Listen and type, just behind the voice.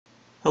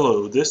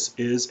Hello, this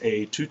is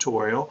a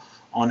tutorial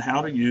on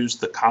how to use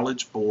the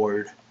College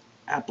Board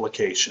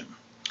application.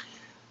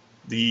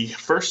 The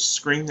first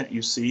screen that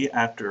you see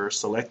after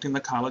selecting the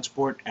College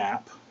Board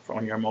app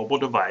on your mobile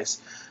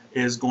device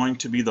is going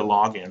to be the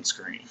login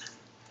screen.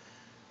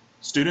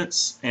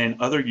 Students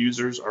and other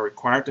users are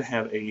required to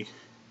have an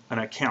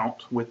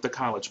account with the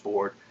College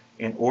Board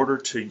in order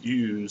to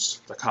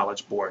use the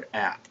College Board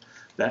app.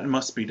 That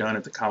must be done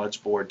at the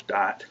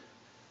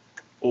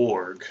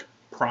collegeboard.org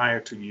prior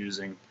to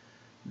using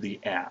the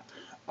app.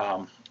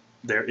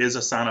 There is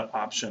a sign-up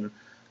option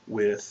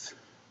with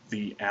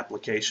the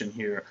application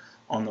here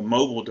on the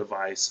mobile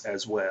device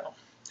as well.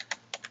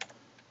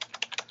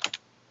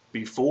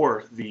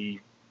 Before this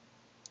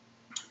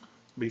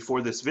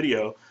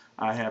video,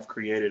 I have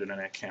created an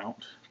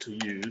account to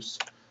use,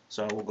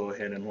 so I will go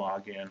ahead and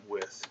log in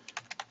with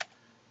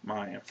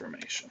my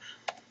information.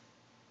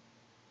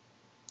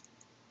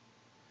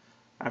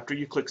 After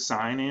you click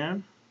sign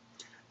in,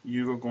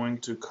 you are going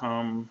to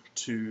come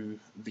to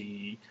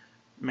the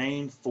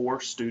main For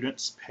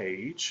Students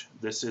page.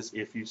 This is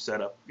if you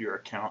set up your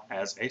account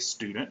as a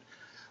student.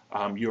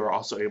 You are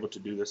also able to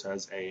do this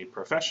as a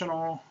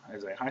professional,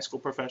 as a high school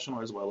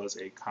professional, as well as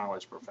a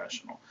college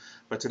professional.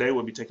 But today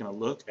we'll be taking a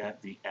look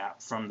at the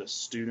app from the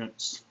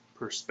student's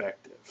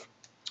perspective.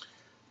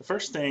 The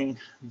first thing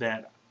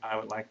that I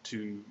would like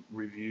to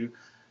review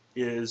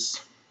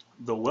is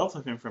the wealth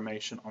of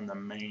information on the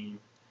main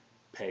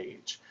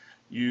page.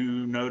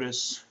 You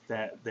notice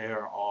that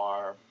there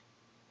are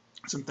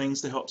some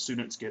things to help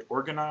students get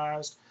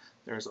organized.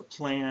 There's a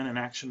plan, an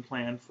action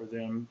plan for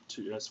them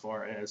to, as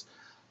far as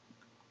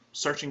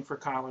searching for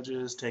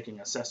colleges,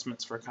 taking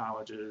assessments for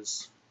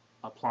colleges,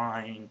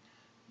 applying,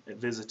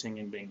 visiting,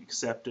 and being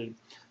accepted.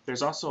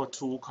 There's also a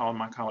tool called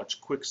My College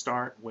Quick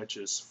Start, which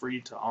is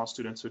free to all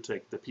students who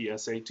take the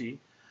PSAT,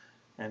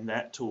 and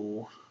that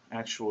tool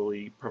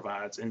actually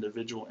provides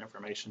individual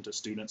information to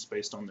students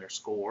based on their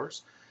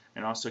scores,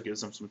 and also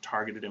gives them some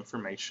targeted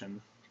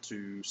information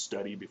to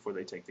study before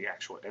they take the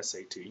actual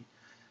SAT.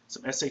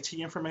 Some SAT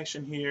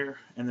information here,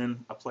 and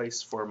then a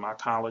place for My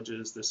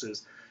Colleges. This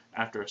is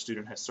after a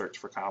student has searched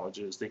for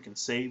colleges. They can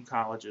save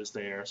colleges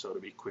there, so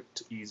it'll be quick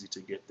to easy to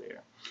get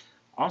there.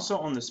 Also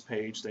on this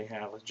page, they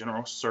have a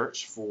general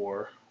search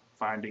for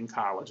finding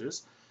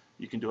colleges.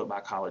 You can do it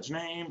by college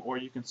name, or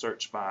you can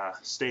search by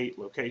state,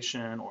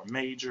 location, or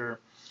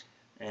major.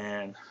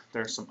 And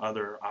there's some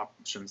other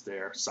options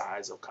there,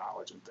 size of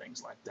college and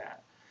things like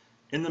that.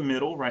 In the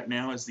middle right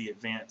now is the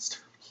advanced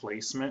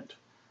placement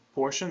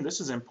portion.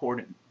 This is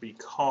important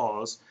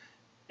because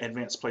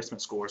advanced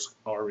placement scores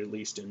are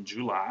released in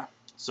July.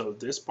 So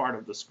this part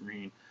of the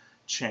screen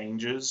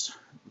changes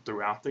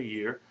throughout the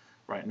year.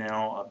 Right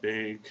now, a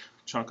big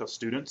chunk of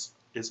students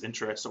is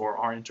interested or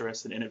are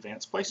interested in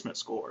advanced placement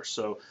scores.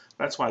 So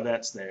that's why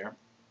that's there.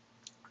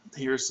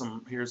 Here's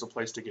a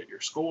place to get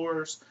your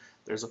scores.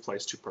 There's a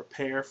place to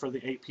prepare for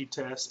the AP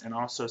test, and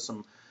also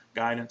some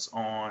guidance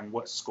on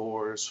what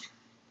scores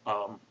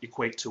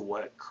equate to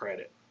what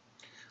credit.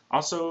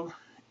 Also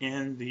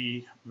in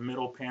the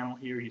middle panel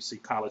here, you see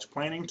college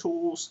planning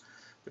tools.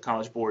 The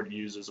College Board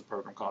uses a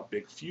program called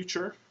Big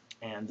Future,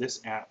 and this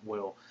app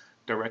will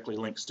directly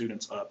link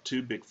students up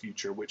to Big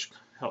Future, which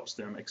helps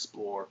them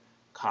explore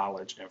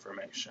college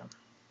information.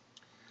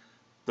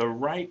 The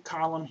right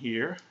column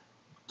here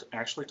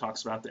actually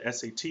talks about the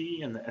SAT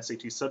and the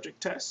SAT subject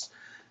tests.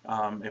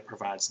 It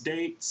provides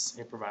dates,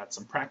 it provides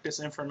some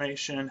practice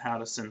information, how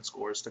to send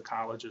scores to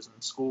colleges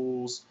and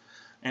schools,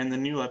 and the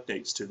new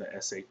updates to the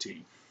SAT.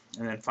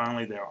 And then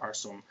finally, there are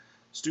some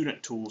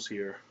student tools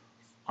here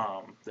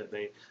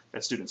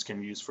that students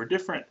can use for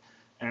different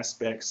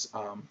aspects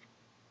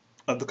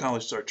of the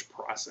college search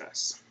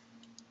process.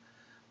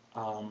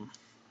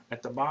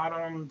 At the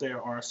bottom,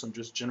 there are some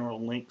just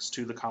general links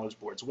to the College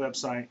Board's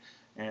website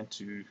and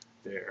to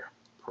their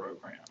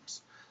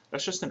programs.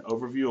 That's just an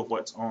overview of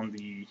what's on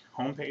the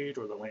home page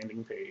or the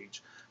landing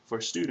page for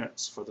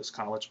students for this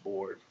College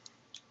Board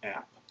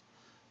app.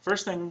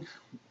 First thing,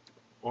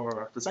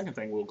 or the second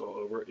thing we'll go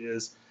over,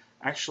 is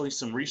actually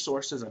some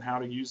resources and how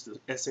to use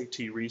the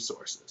SAT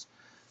resources.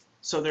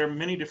 So there are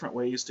many different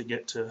ways to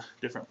get to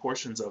different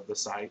portions of the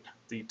site.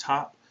 The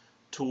top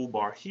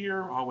toolbar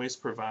here always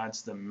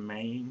provides the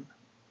main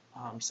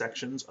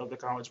sections of the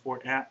College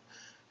Board app.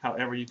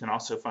 However, you can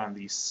also find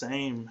these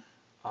same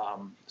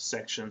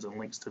sections and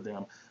links to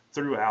them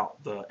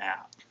throughout the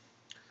app.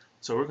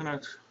 So we're going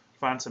to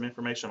find some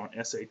information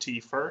on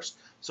SAT first.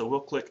 So we'll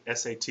click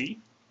SAT.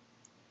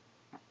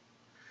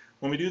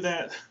 When we do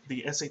that,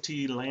 the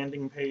SAT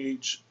landing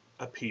page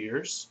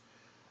appears.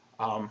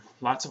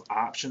 Lots of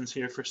options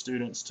here for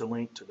students to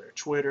link to their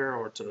Twitter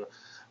or to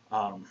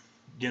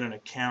get an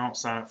account,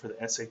 sign up for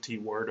the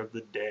SAT word of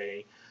the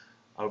day.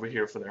 Over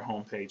here for their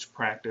homepage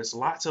practice.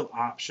 Lots of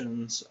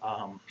options,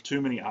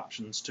 too many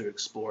options to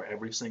explore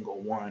every single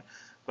one,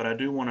 but I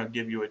do want to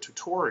give you a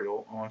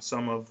tutorial on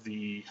some of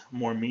the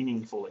more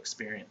meaningful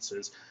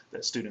experiences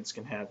that students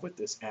can have with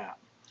this app.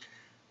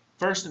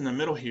 First, in the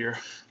middle here,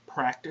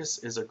 practice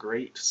is a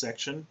great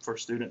section for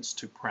students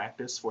to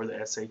practice for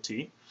the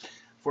SAT.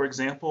 For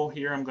example,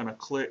 here I'm going to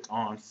click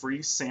on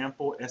Free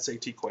Sample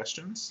SAT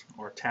Questions,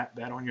 or tap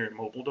that on your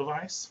mobile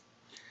device.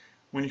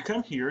 When you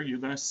come here, you're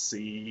going to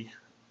see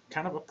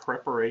kind of a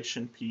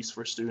preparation piece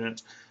for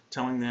students,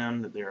 telling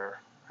them that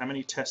how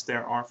many tests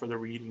there are for the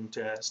reading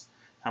test,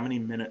 how many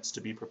minutes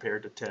to be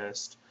prepared to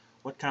test,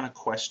 what kind of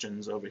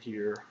questions over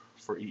here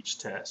for each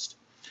test.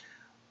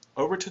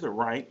 Over to the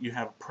right, you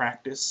have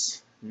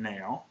Practice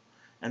Now,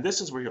 and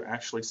this is where you'll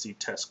actually see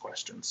test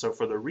questions. So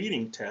for the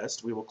reading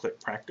test, we will click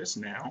Practice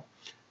Now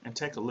and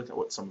take a look at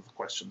what some of the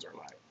questions are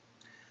like.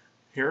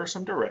 Here are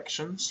some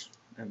directions,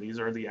 and these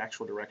are the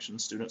actual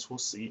directions students will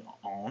see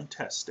on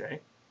test day.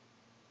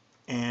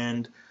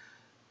 And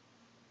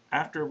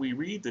after we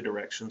read the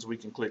directions, we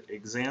can click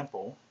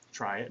Example,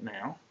 Try It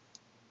Now.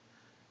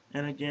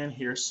 And again,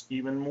 here's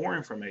even more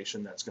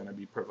information that's going to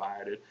be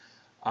provided.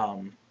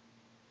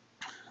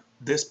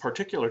 This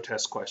particular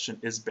test question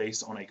is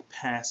based on a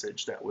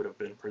passage that would have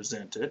been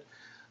presented.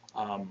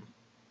 And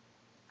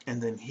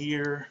then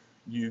here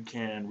you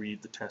can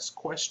read the test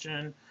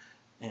question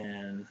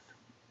and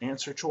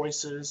answer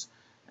choices,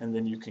 and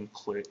then you can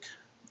click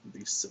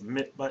the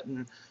Submit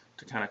button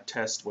to kind of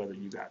test whether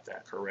you got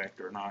that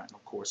correct or not. And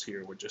of course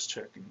here we're just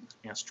checking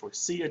answer choice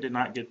C. I did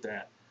not get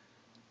that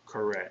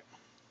correct.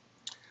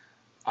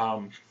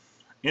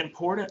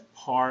 Important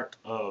part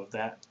of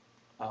that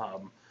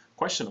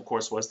question, of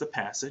course, was the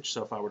passage.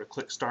 So if I were to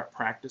click Start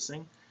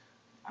Practicing,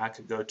 I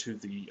could go to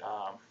the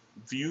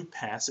View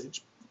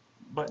Passage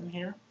button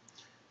here,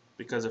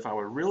 because if I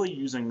were really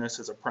using this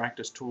as a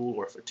practice tool,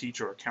 or if a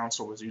teacher or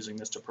counselor was using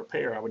this to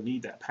prepare, I would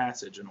need that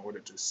passage in order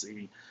to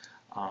see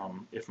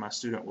if my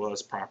student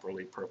was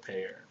properly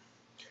prepared.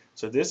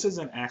 So this is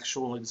an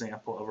actual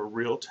example of a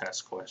real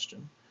test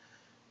question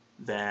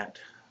that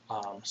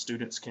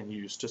students can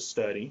use to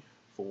study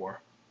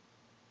for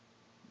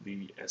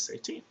the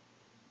SAT.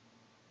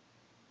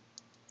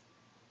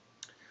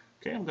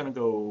 Okay, I'm going to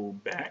go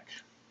back.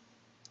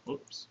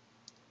 Oops.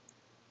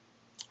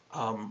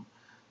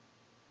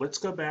 Let's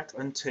go back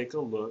and take a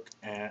look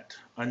at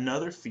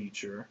another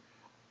feature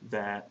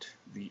that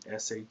the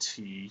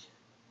SAT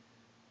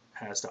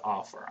has to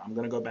offer. I'm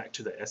going to go back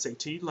to the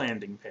SAT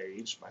landing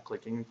page by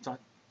clicking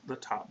the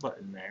top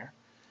button there,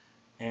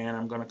 and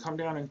I'm going to come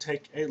down and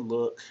take a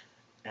look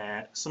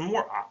at some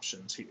more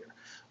options here.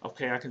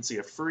 Okay, I can see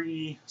a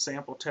free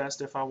sample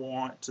test if I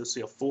want to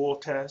see a full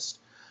test.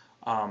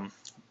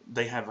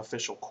 They have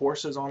official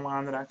courses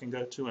online that I can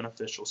go to and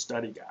official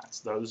study guides.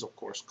 Those, of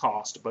course,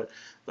 cost, but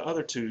the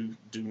other two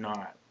do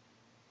not.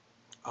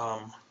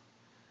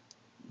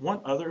 One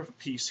other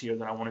piece here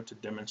that I wanted to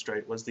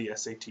demonstrate was the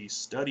SAT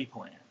study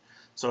plan.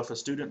 So if a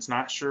student's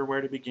not sure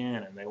where to begin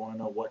and they want to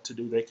know what to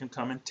do, they can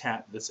come and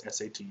tap this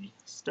SAT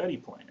study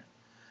plan.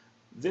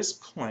 This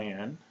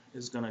plan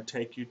is going to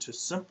take you to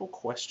simple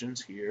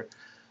questions here.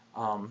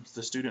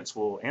 The students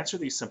will answer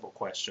these simple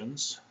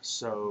questions.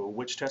 So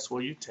which test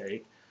will you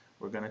take?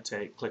 We're going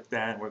to click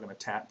that, and we're going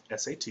to tap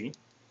SAT.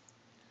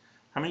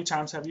 How many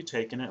times have you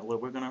taken it? Well,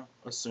 we're going to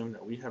assume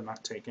that we have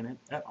not taken it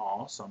at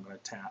all, so I'm going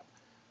to tap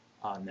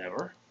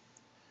never.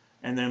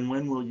 And then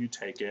when will you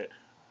take it?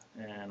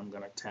 And I'm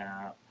going to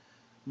tap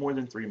more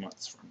than 3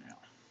 months from now.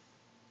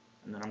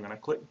 And then I'm going to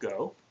click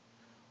go,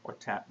 or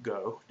tap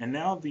go. And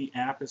now the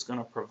app is going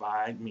to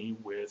provide me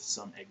with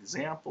some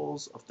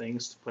examples of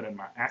things to put in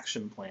my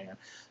action plan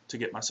to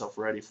get myself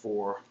ready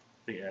for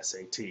the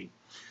SAT.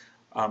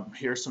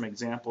 Here's some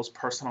examples.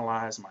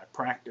 Personalize my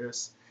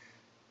practice.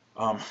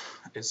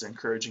 It's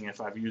encouraging if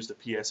I've used the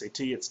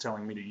PSAT, it's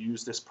telling me to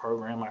use this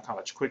program, my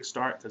College Quick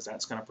Start, because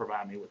that's going to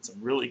provide me with some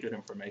really good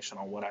information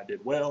on what I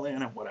did well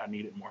in and what I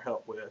needed more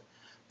help with.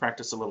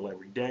 Practice a little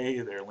every day.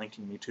 They're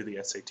linking me to the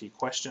SAT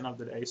question of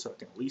the day, so I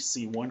can at least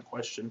see one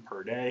question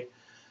per day.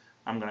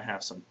 I'm going to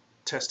have some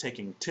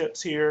test-taking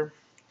tips here,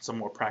 some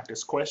more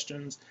practice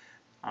questions.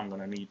 I'm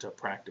going to need to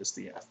practice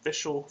the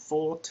official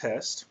full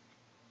test.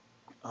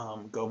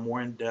 Go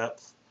more in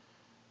depth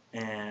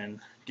and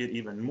get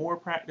even more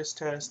practice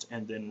tests,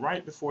 and then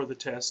right before the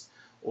test,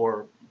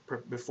 or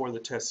before the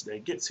test day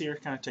gets here,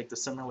 kind of take the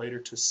simulator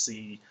to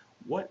see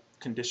what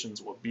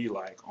conditions will be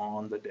like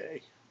on the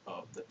day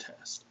of the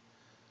test.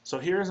 So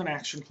here's an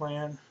action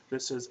plan.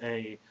 This is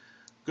a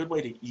good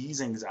way to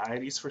ease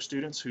anxieties for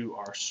students who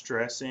are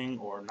stressing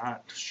or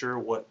not sure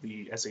what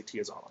the SAT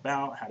is all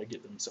about, how to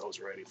get themselves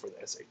ready for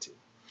the SAT.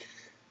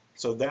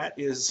 So that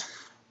is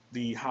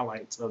the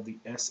highlights of the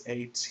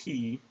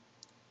SAT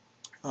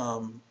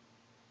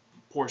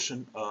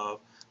portion of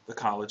the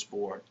College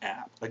Board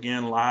app.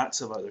 Again,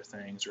 lots of other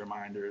things,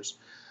 reminders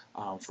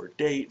for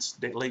dates,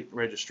 late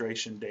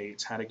registration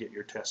dates, how to get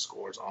your test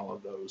scores, all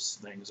of those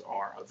things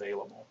are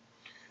available.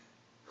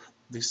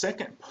 The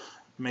second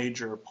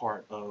major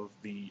part of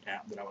the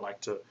app that I would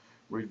like to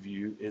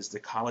review is the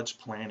College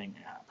Planning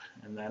app,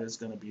 and that is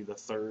going to be the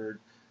third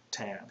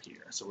tab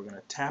here. So we're going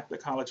to tap the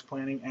College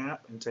Planning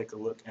app and take a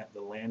look at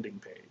the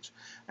landing page.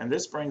 And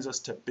this brings us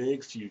to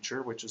Big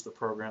Future, which is the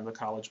program the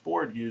College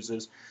Board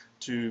uses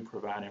to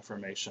provide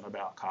information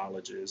about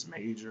colleges,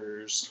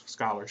 majors,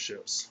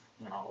 scholarships,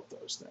 and all of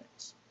those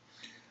things.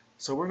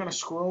 So we're going to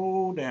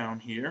scroll down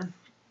here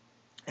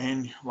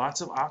And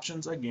lots of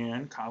options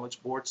again,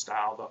 College Board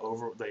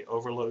style. They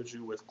overload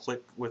you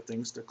with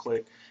things to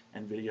click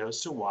and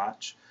videos to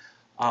watch.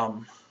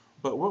 Um,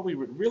 but what we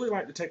would really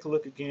like to take a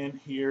look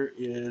again here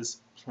is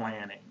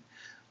planning.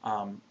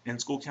 In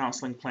school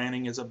counseling,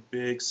 planning is a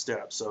big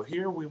step. So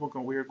here we're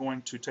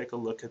going to take a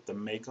look at the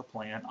make a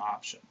plan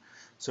option.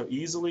 So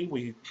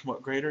easily,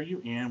 what grade are you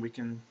in? We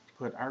can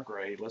put our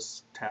grade.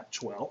 Let's tap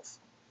 12th.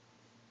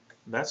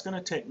 That's going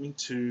to take me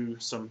to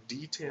some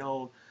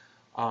detailed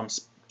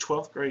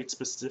 12th grade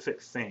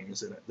specific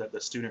things that the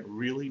student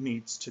really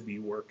needs to be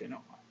working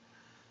on.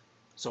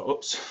 So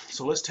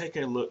let's take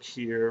a look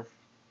here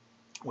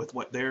with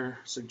what they're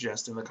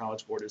suggesting, the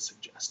College Board is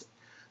suggesting.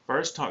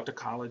 First, talk to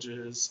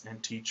colleges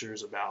and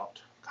teachers about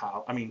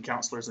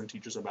counselors and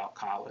teachers about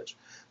college.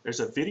 There's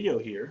a video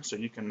here, so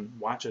you can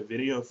watch a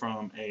video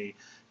from a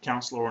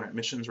counselor or an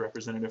admissions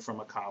representative from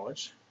a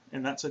college,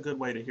 and that's a good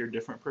way to hear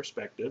different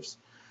perspectives.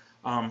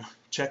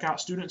 Check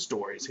out student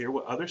stories, hear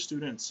what other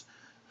students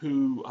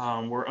who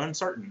were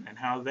uncertain and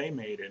how they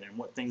made it and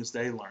what things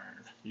they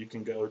learned. You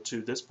can go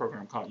to this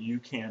program called You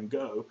Can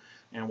Go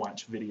and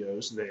watch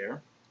videos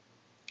there.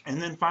 And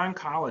then find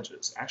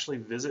colleges, actually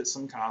visit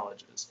some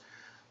colleges.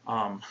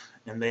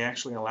 And they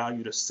actually allow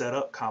you to set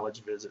up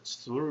college visits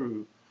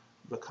through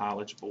the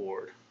College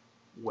Board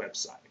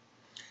website.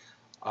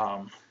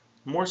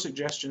 More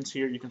suggestions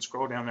here. You can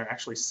scroll down there.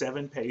 Actually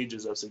 7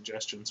 pages of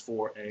suggestions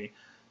for a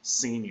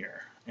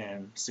senior.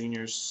 And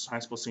seniors, high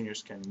school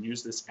seniors, can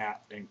use this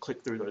app and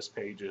click through those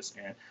pages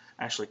and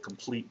actually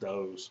complete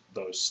those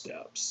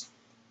steps.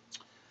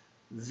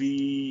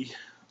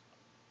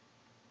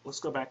 Let's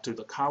go back to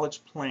the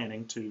college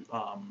planning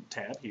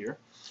tab here.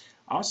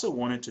 I also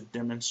wanted to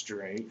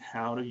demonstrate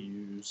how to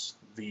use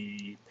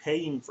the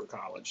paying for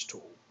college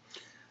tool.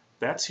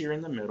 That's here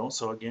in the middle.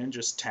 So again,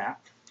 just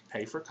tap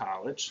pay for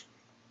college.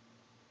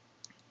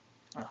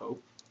 I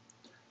hope.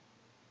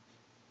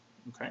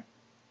 Okay.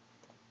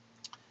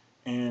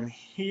 And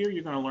here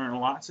you're going to learn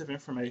lots of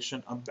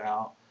information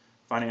about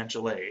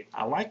financial aid.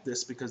 I like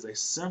this because they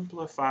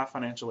simplify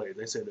financial aid.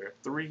 They say there are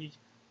 3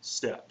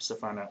 steps to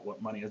find out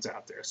what money is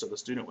out there. So the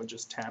student would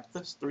just tap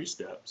the 3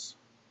 steps,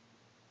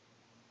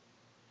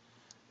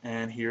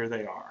 and here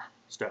they are.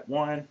 Step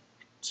 1,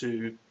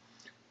 2,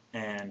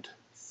 and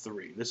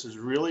 3. This is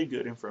really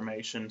good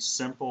information,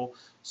 simple.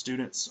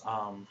 Students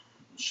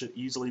should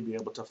easily be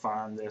able to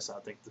find this. I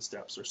think the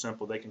steps are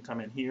simple. They can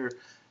come in here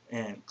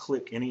and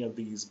click any of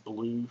these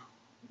blue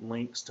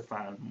links to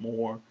find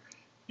more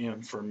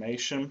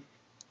information.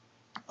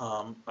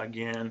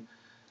 Again,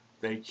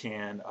 they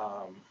can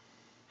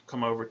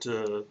come over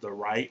to the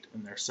right,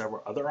 and there's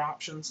several other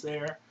options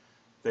there.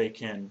 They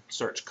can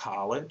search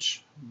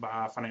college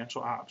by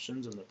financial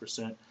options and the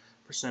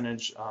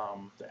percentage,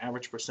 the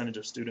average percentage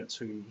of students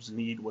whose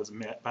need was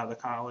met by the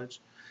college.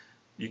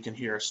 You can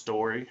hear a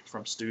story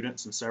from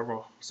students and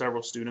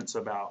several students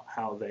about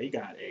how they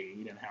got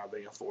aid and how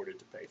they afforded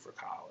to pay for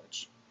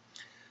college.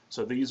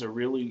 So these are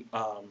really,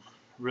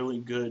 really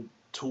good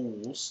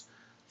tools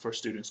for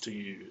students to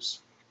use.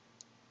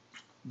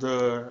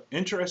 The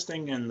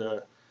interesting and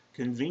the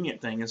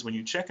convenient thing is when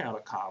you check out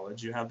a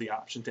college, you have the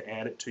option to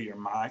add it to your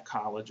My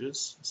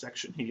Colleges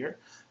section here.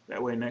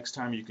 That way next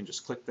time you can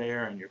just click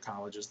there and your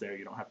college is there.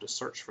 You don't have to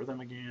search for them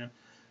again,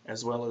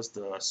 as well as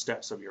the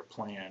steps of your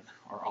plan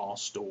are all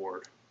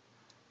stored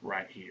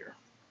right here.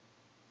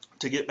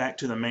 To get back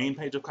to the main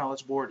page of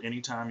College Board,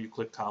 anytime you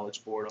click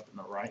College Board up in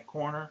the right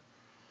corner,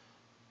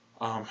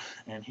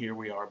 and here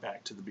we are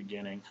back to the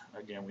beginning.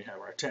 Again, we have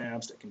our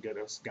tabs that can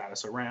guide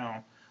us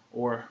around,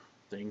 or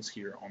things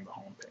here on the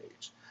home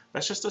page.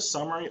 That's just a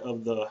summary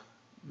of the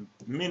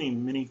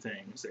many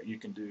things that you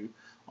can do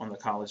on the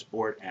College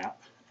Board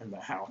app and the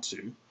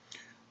how-to.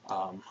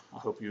 I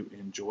hope you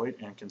enjoyed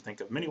and can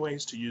think of many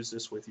ways to use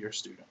this with your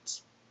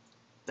students.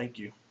 Thank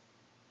you.